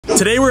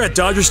Today we're at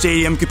Dodger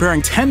Stadium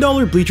comparing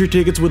 $10 bleacher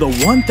tickets with a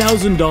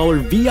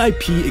 $1,000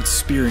 VIP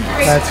experience.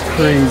 That's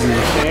crazy.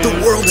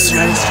 The World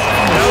Series.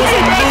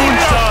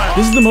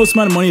 This is the most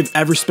amount of money I've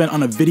ever spent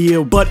on a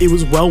video, but it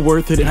was well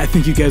worth it, and I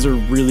think you guys are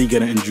really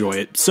gonna enjoy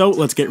it. So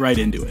let's get right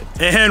into it.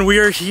 And we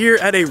are here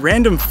at a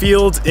random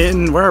field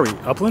in, where are we?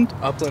 Upland?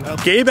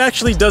 Upland. Gabe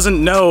actually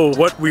doesn't know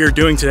what we are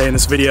doing today in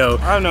this video.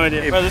 I have no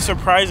idea. Bro, this is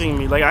surprising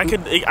me. Like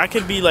I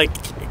could be like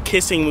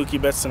kissing Mookie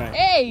Betts tonight.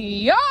 Hey,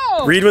 yo!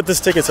 Read what this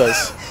ticket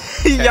says.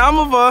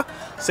 Yamava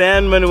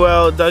San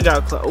Manuel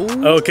Dugout Club.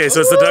 Ooh. Okay,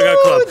 so it's the Dugout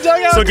Club.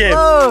 Dugout so Gabe,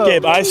 Club.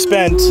 Gabe, I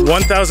spent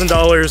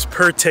 $1,000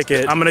 per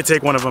ticket. I'm gonna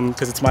take one of them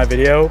because it's my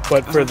video,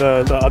 but for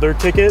the other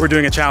ticket, we're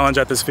doing a challenge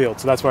at this field,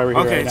 so that's why we're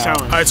here right now.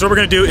 Challenge. All right, so what we're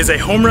gonna do is a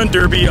home run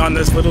derby on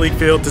this Little League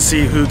field to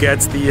see who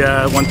gets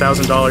the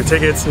 $1,000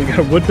 tickets. So we got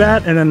a wood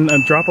bat and then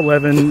a drop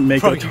 11,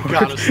 make a torque.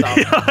 Gotta stop.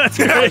 Yeah, that's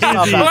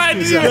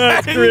crazy.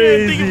 That's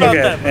Crazy.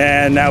 Okay,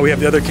 and now we have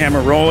the other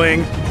camera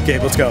rolling.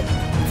 Gabe, let's go.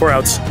 4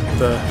 outs.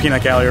 The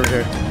peanut gallery over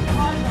here.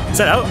 Is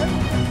that out? 2.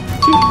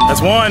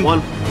 That's 1. 1.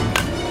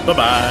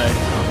 Bye-bye.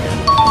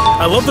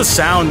 I love the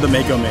sound the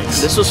Mako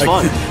makes. This was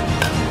fun.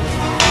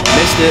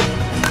 Missed it.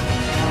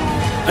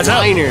 That's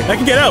out. That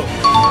can get out.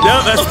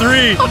 Yeah, that's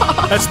 3.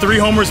 That's 3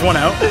 homers, 1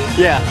 out.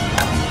 Yeah.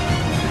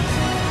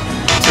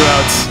 2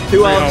 outs. 2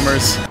 3 outs.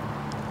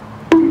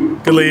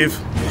 homers. Good leave.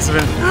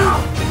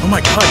 Oh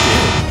my God,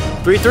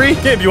 Gabe. 3-3.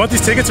 Gabe, you want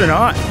these tickets or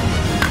not?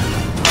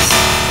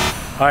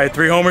 All right,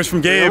 3 homers from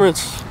Gabe.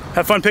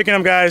 Have fun picking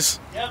them,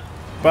 guys. Yep.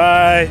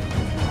 Bye.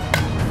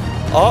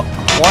 Oh,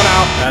 1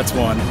 out. That's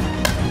 1.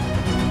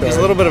 He's a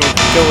little bit of a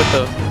go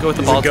with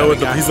the ball type of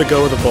guy. He's the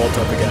go with the ball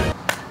type of guy.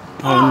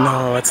 Oh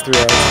no, that's 3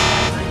 outs.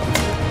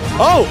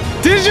 Oh,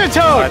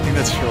 digital. I think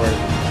that's short.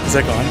 Is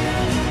that gone?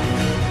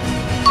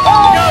 Oh!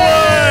 Got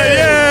one!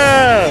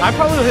 Yeah! I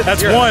probably hit That's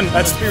 0. 1.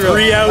 That's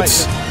 3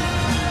 outs.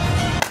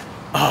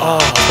 Oh, I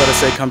was about to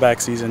say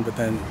comeback season, but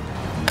then.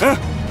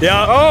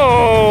 Yeah.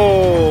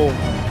 Oh!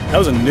 That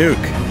was a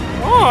nuke.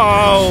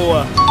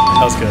 Oh!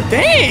 That was good.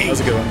 Dang! That was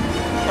a good one.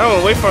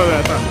 Oh, way farther than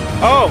I thought.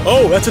 Oh!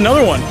 Oh, that's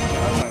another one.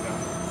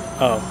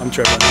 Oh, I'm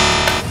tripping.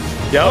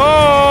 Yep.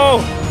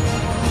 Oh!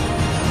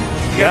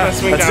 Yeah,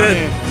 swing that's down it.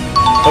 here.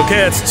 Okay,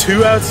 that's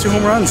 2 outs, 2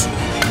 home runs.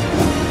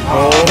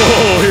 Oh,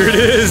 here it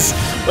is.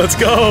 Let's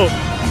go.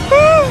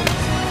 Oh!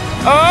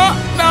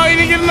 No, he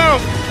didn't get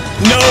enough.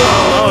 No!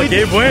 Oh,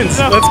 Gabe wins.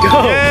 Let's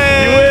go.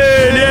 Yay. You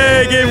win.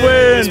 Yay, Gabe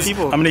wins.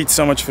 People. I'm gonna eat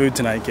so much food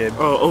tonight, Gabe.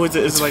 Oh, is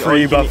it like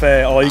Free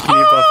buffet, all you can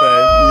eat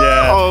buffet.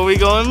 Yeah. Oh, we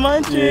going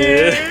munching?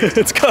 Yeah.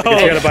 Let's go.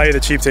 I gotta buy you the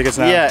cheap tickets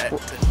now. Yeah.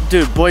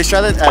 Dude, boys,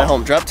 try that at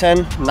home. Drop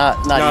 10, not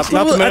easy.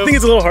 I think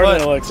it's a little harder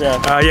than it looks,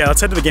 yeah. Yeah,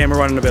 let's head to the game. We're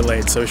running a bit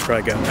late, so we should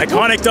probably go.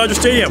 Iconic Dodger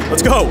Stadium.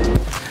 Let's go.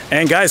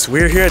 And guys,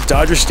 we're here at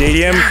Dodger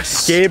Stadium.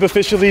 Yes. Gabe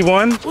officially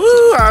won.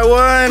 Woo, I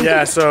won.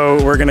 Yeah,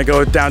 so we're gonna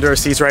go down to our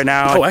seats right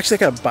now. Oh, actually, I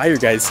gotta buy your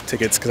guys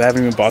tickets because I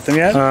haven't even bought them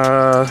yet.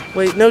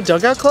 Wait, no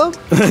Dugout Club?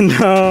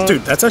 No.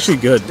 Dude, that's actually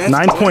good.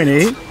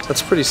 9.8.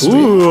 That's pretty sweet.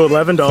 Ooh,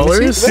 $11.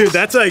 Dude,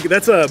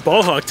 that's a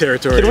ball hawk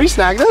territory. Can we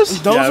snag those?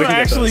 Those are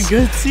actually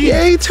good seats.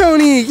 Yay,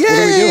 Tony!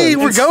 Yay!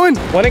 We're going.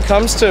 When it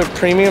comes to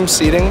premium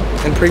seating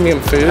and premium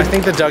food, I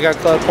think the Dugout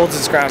Club holds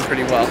its ground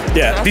pretty well.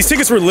 Yeah, these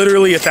tickets were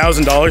literally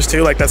 $1,000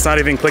 too. Like, that's not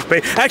even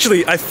clickbait.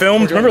 Actually, I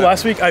filmed. Remember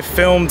last week? I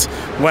filmed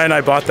when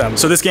I bought them.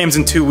 So this game's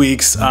in 2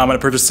 weeks. I'm gonna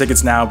purchase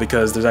tickets now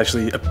because there's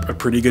actually a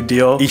pretty good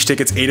deal. Each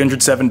ticket's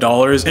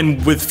 $807,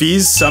 and with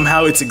fees,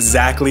 somehow it's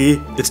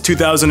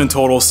 $2,000 in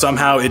total.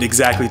 Somehow it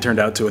exactly turned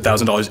out to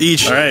 $1,000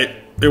 each. All right,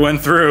 it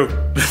went through.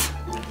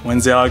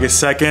 Wednesday,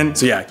 August 2nd.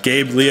 So yeah,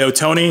 Gabe, Leo,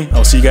 Tony.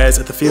 I'll see you guys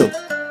at the field.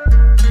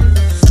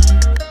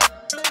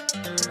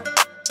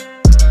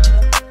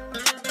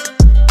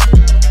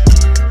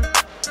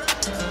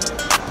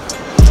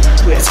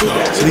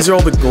 So these are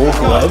all the gold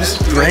gloves.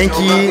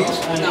 Frankie,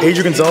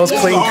 Adrian Gonzalez,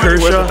 Clayton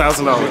Kershaw.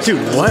 $1,000.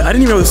 Dude, what? I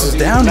didn't even know this was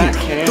down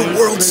here. The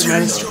World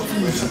Series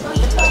trophies.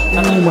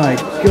 Oh my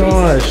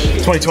gosh.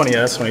 2020, yeah,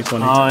 that's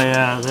 2020. Oh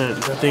yeah,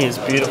 that thing is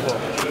beautiful.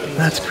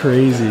 That's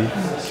crazy.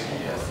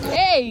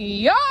 Hey,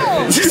 yo!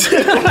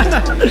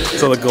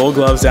 So the gold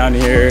gloves down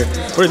here.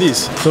 What are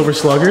these? Silver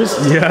sluggers?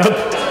 Yep.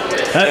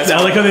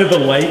 I like how they have the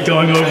light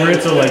going over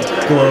it, so like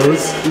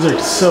glows. These are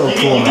so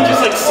cool, You man. can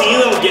just like see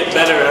them get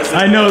better as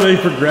I know they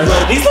progress.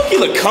 These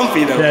look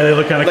comfy though. Yeah, they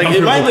look kind of like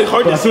comfortable. it might look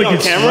hard to see on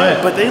camera,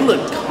 sweat. but they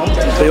look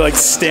comfortable. They like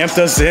stamped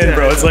us in,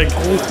 bro. It's like,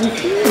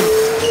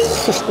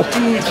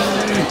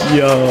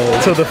 yo.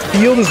 So the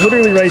field is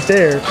literally right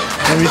there,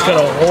 and we've got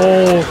a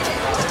whole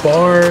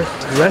bar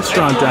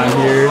restaurant down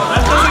here.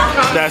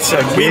 That's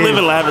it. We live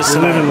in lavish We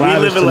tonight.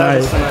 live in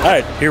lavish tonight. All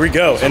right, here we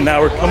go. And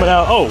now we're coming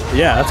out. Oh,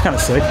 yeah, that's kind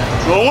of sick.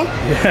 You want one?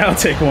 Yeah, I'll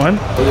take one.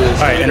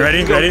 All right, and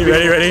ready?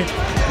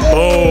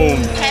 Boom.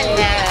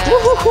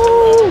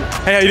 Hello.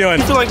 Hey, how you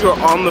doing? I feel like we're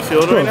on the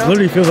field right It now.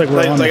 literally feels like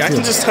we're on the I field.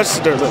 can just touch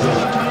the dirt. Look.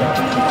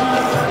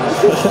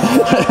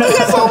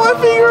 It's on my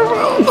finger,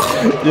 bro.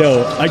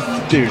 Yo,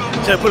 dude.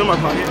 Should I put it in my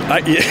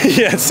pocket?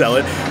 Yeah, sell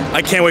it.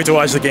 I can't wait to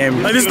watch the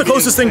game. Like, this is the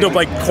closest thing to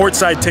like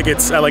courtside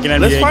tickets at like an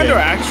NBA Let's find game.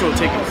 our actual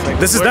tickets. Like,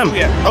 This is them.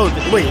 Oh,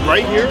 wait,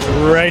 right here?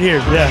 Right here,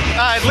 yeah.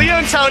 Leo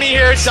and Tony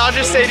here at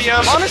Dodger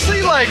Stadium.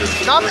 Honestly, like,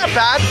 not that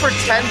bad for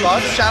 $10.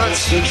 Shout out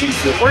to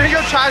We're gonna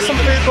go try some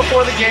food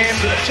before the game,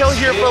 chill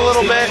here for a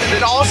little bit, and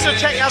then also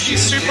check out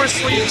these super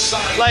sweet,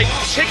 like,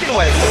 chicken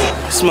wings.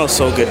 It smells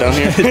so good down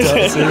here. It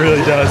does, it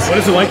really does. What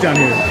is it like down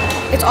here?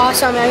 It's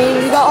awesome. I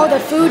mean, we got all the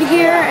food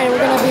here, and we're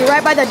gonna be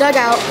right by the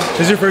dugout.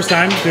 This is your first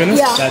time doing this?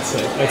 Yeah. That's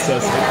sick. That's so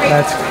sick.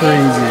 That's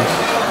crazy.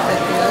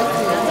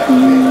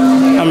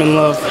 I'm in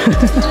love.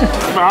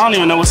 Bro, I don't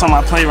even know what's on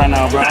my plate right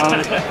now, bro.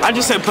 I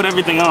just said put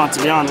everything on,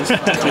 to be honest.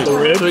 The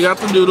ribs? So we got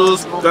the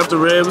noodles, got the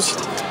ribs.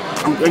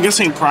 I'm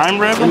guessing prime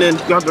rib, and then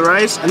got the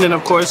rice, and then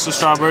of course the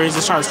strawberries.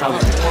 Let's try the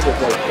strawberries.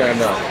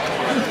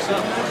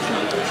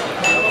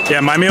 Yeah,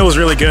 my meal was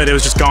really good. It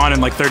was just gone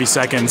in like 30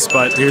 seconds,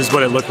 but here's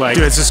what it looked like.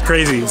 Dude, it's just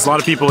crazy. There's a lot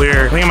of people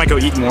here. I think I might go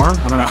eat more.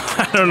 I don't know.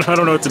 I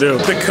don't know what to do.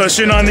 The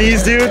cushion on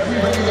these, dude.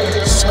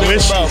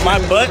 Squish. Bro, my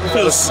butt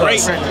feels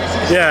great.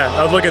 Yeah,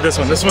 I'll look at this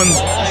one. This one's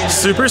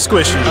super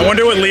squishy. I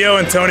wonder what Leo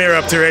and Tony are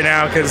up to right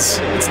now, because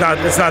it's not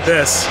this.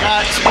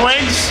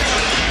 Wings,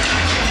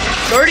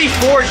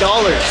 $34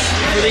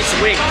 for these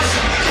wings.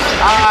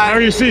 How are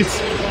your seats?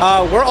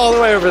 We're all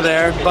the way over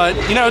there, but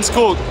you know, it's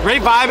cool.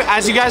 Great vibe,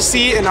 as you guys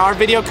see in our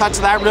video. Cut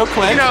to that real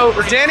quick. You know,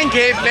 Dan and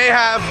Gabe may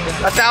have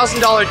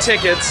 $1,000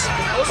 tickets,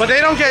 but they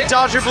don't get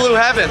Dodger Blue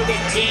Heaven.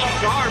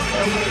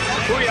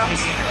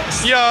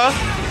 Yeah.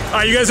 All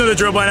right, you guys know the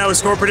drill by now with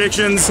score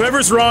predictions.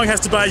 Whoever's wrong has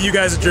to buy you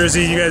guys a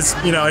jersey. You guys,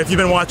 you know, if you've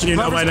been watching, you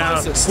know by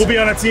now. We'll be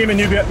on a team and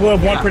we'll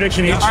have one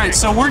prediction each. All right,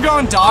 so we're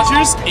going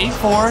Dodgers,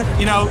 8-4.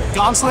 You know,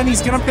 Gonsolin,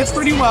 he's gonna pitch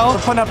pretty well.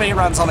 We're putting up 8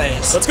 runs on the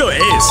A's. Let's go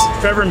A's.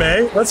 Trevor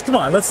May. Come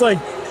on. Let's like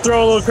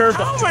throw a little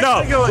curveball.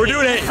 No, we're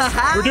doing A's.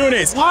 We're doing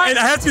A's. What? And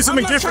I have to do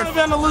something I'm not different.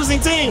 trying to be on the losing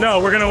team.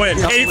 No, we're gonna win.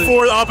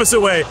 8-4 the opposite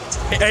way.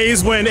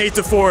 A's win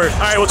 8-4. All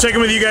right, we'll check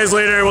in with you guys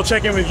later. We'll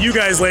check in with you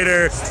guys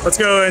later. Let's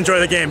go enjoy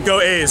the game.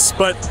 Go A's,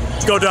 but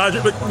go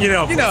Dodgers. But you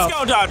know. Let's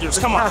go Dodgers.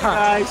 Come on.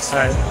 Nice. All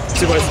right,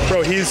 see boys.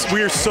 Bro,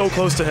 we are so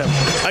close to him.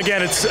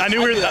 Again, I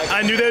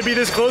knew they'd be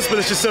this close, but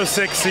it's just so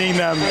sick seeing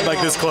them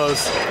like this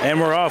close. And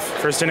we're off.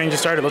 First inning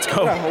just started. Let's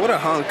go. What a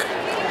hunk.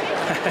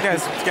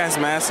 This guy's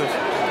massive.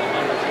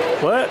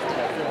 What?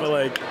 But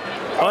like,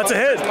 oh, that's a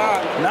hit.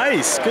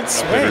 Nice, good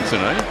swing.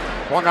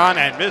 Swung on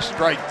and missed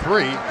strike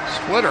 3.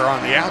 Splitter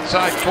on the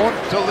outside corner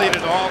to lead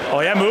it off.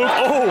 Oh yeah, move.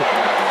 Oh,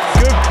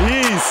 good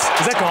piece.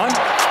 Is that gone?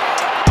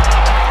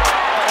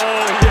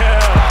 Oh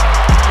yeah.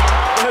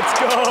 Let's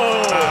go.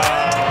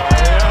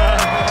 Yeah.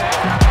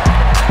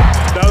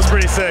 That was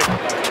pretty sick.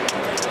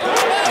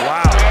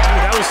 Wow, dude,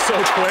 that was so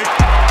quick.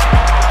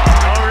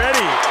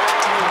 Already.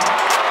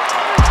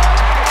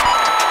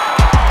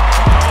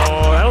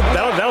 Oh,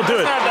 that'll do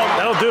it.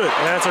 That'll do it.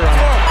 Yeah, that's a run.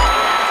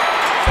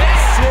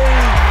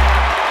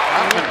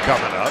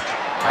 Coming up,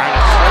 trying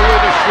to slow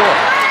it to short.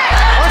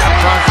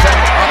 That's on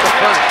second on the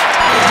first.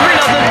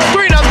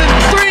 3-0,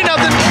 3-0,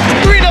 3-0,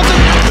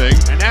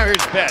 3-0. And now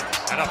here's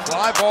Betts, and a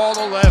fly ball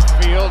to left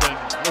field, and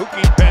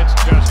Mookie Betts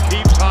just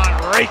keeps on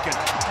raking.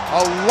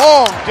 A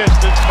long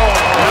distance home.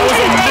 That was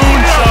a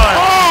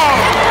moonshot.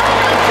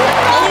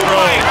 Oh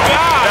my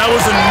God. That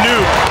was a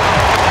nuke.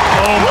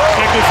 Oh,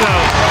 check this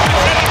out.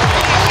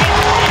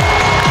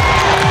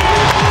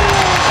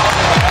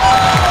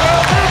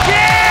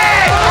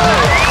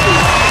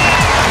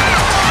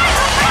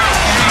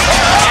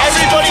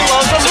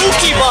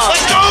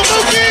 Let's go,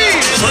 Mookie!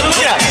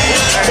 Yeah.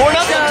 4-0.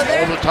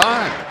 All the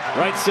time.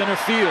 Right center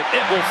field.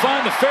 It will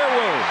find the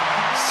fairway.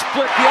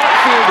 Split the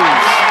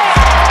outfielders.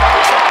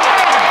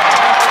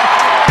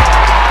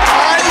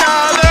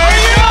 Another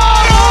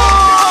yodel!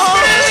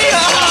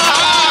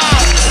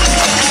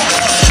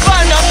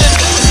 5-0.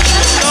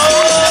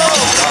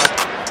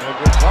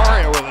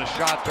 Rosario with a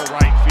shot to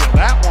right field.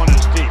 That one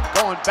is deep.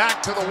 Going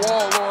back to the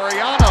wall,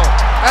 Laureano.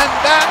 And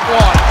that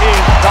one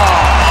is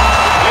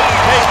gone.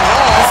 Didn't take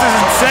long. This is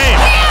insane.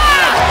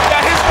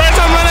 Yeah, his first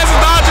time running as a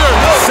Dodger.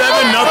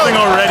 7-0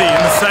 already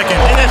in the second.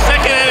 In the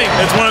second inning.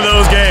 It's one of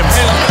those games.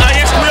 I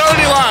guess we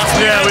already lost.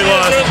 Yeah, we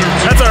lost.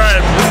 That's all right.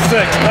 This is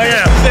sick. Oh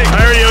yeah.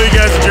 I already owe you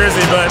guys a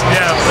jersey, but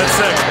yeah, that's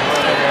sick.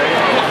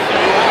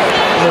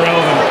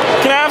 Irrelevant.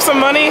 Can I have some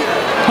money? I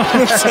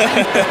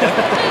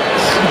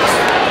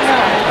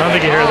don't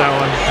think you heard that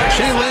one.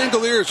 Shea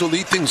Langoliers will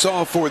lead things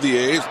off for the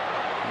A's.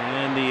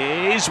 And the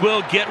A's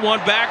will get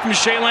one back from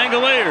Shea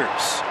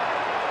Langoliers.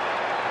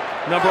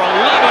 Number 11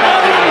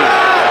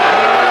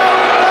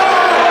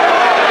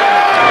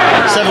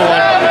 on the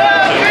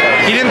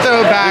 7-1. He didn't throw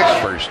it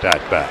back. First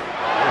at bat. There's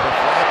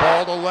a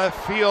fly ball to left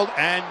field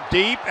and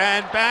deep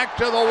and back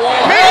to the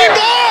wall. Mickey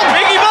ball!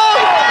 Mickey ball!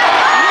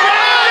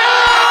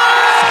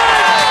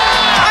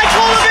 I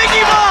call it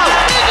Mickey ball!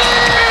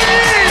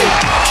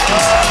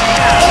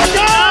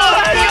 Go!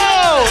 Let's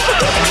go!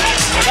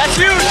 That's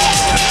huge!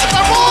 That's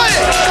our boy!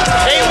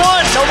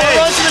 8-1. No more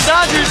runs to the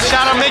Dodgers.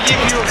 Shout out Mickey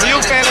if you're a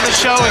real fan of the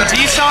show and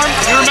DSARM.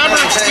 You remember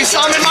we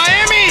saw him in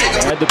Miami.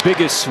 the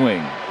biggest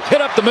swing. Hit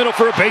up the middle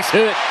for a base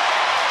hit.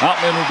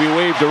 Outman will be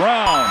waved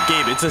around.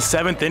 Gabe, it's the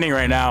 7th inning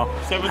right now.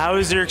 How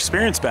has your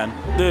experience been?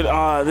 Dude,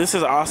 this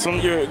is awesome.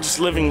 You're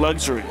just living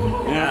luxury.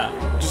 Yeah.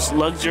 Just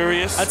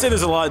luxurious. I'd say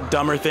there's a lot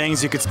dumber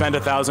things you could spend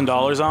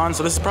 $1,000 on.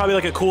 So this is probably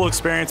like a cool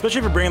experience, especially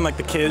if you're bringing like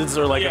the kids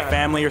or like a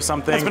family or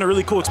something. It's been a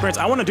really cool experience.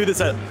 I want to do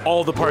this at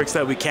all the parks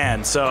that we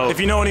can. So if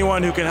you know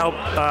anyone who can help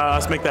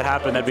us make that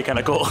happen, that'd be kind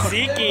of cool.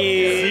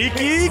 Siki.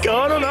 Siki,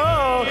 I don't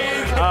know.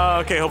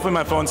 Okay, hopefully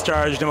my phone's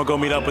charged and we'll go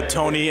meet up with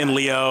Tony and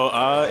Leo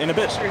in a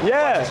bit.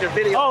 Yeah.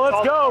 Oh,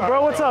 let's go,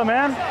 bro. What's up,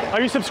 man? Are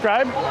you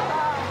subscribed?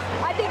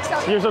 I think so.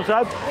 You're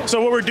subscribed?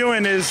 So what we're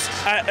doing is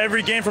at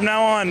every game from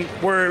now on,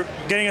 we're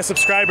getting a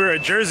subscriber a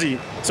jersey.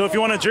 So if you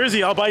want a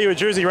jersey, I'll buy you a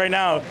jersey right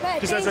now.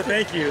 Just as a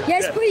thank you.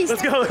 Yes, please.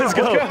 Let's go, let's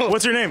go.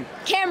 What's your name?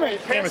 Cameron.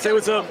 Cameron, say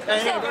what's up.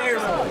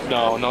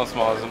 No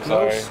smalls, I'm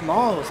sorry.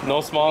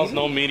 No smalls,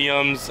 no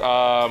mediums.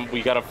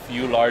 We got a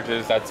few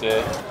larges, that's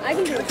it. I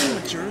can do a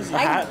jersey.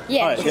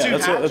 Yeah,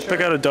 let's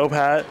pick out a dope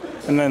hat.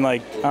 And then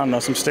like, I don't know,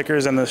 some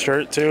stickers and the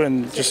shirt too,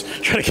 and just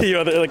try to get you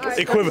other like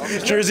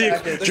equivalent jersey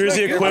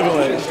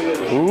equivalent.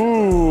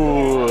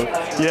 Ooh,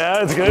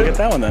 yeah, it's good. Get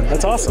that one then.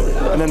 That's awesome.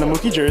 And then the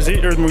Mookie jersey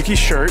or Mookie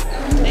shirt.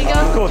 There you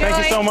go. Cool. Thank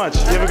you so much.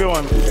 You have a good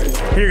one.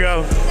 Here you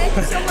go. Thank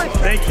you so much.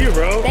 Thank you,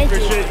 bro. Thank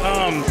Appreciate.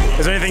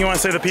 Is there anything you want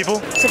to say to the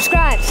people?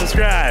 Subscribe.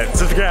 Subscribe.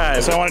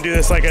 So I want to do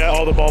this like at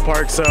all the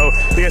ballparks. So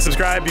if you guys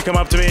subscribe, you come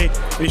up to me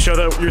and you show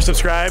that you're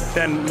subscribed,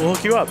 then we'll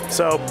hook you up.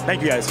 So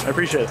thank you guys. I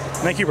appreciate it.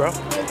 Thank you, bro.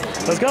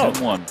 Let's go.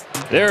 1.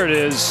 There it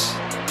is.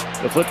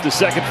 The flip to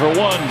second for 1.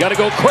 Got to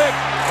go quick.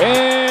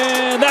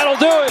 And that'll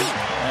do it.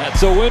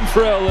 That's a win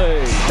for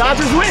LA.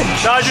 Dodgers win.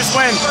 Dodgers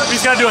win. We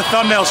just got to do a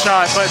thumbnail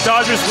shot, but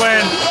Dodgers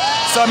win.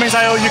 So that means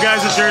I owe you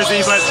guys a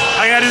jersey, but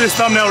I got to do this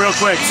thumbnail real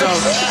quick. So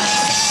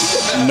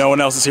no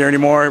one else is here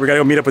anymore. We got to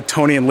go meet up with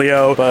Tony and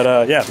Leo.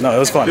 But yeah, no, it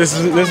was fun. This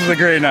is a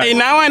great night. Hey,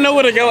 now I know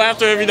where to go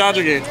after every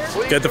Dodger game.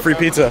 Get the free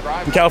pizza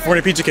in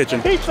California Pizza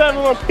Kitchen. Pizza,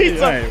 everyone,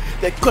 pizza. Right.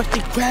 The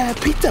Krusty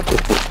Krab pizza.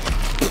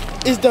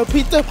 Is the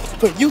pizza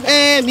for you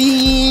and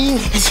me?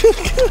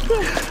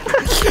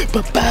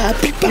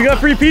 You got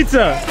free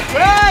pizza.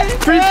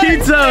 Free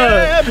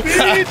pizza.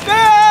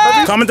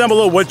 Comment down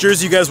below what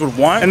jersey you guys would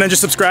want, and then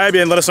just subscribe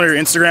and let us know your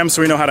Instagram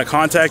so we know how to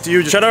contact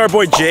you. Shout out our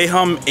boy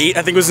JHum8,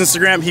 I think was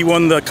Instagram. He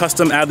won the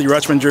custom Adley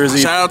Rutschman jersey.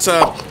 Shout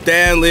out to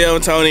Dan, Leo,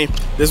 and Tony.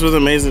 This was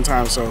an amazing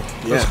time. So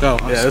yeah, let's go.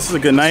 Yeah, this is a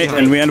good night,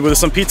 and we end with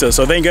some pizza.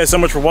 So thank you guys so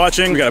much for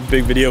watching. We got a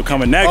big video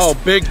coming next. Oh,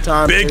 big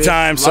time. Big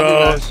time.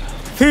 So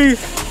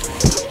peace.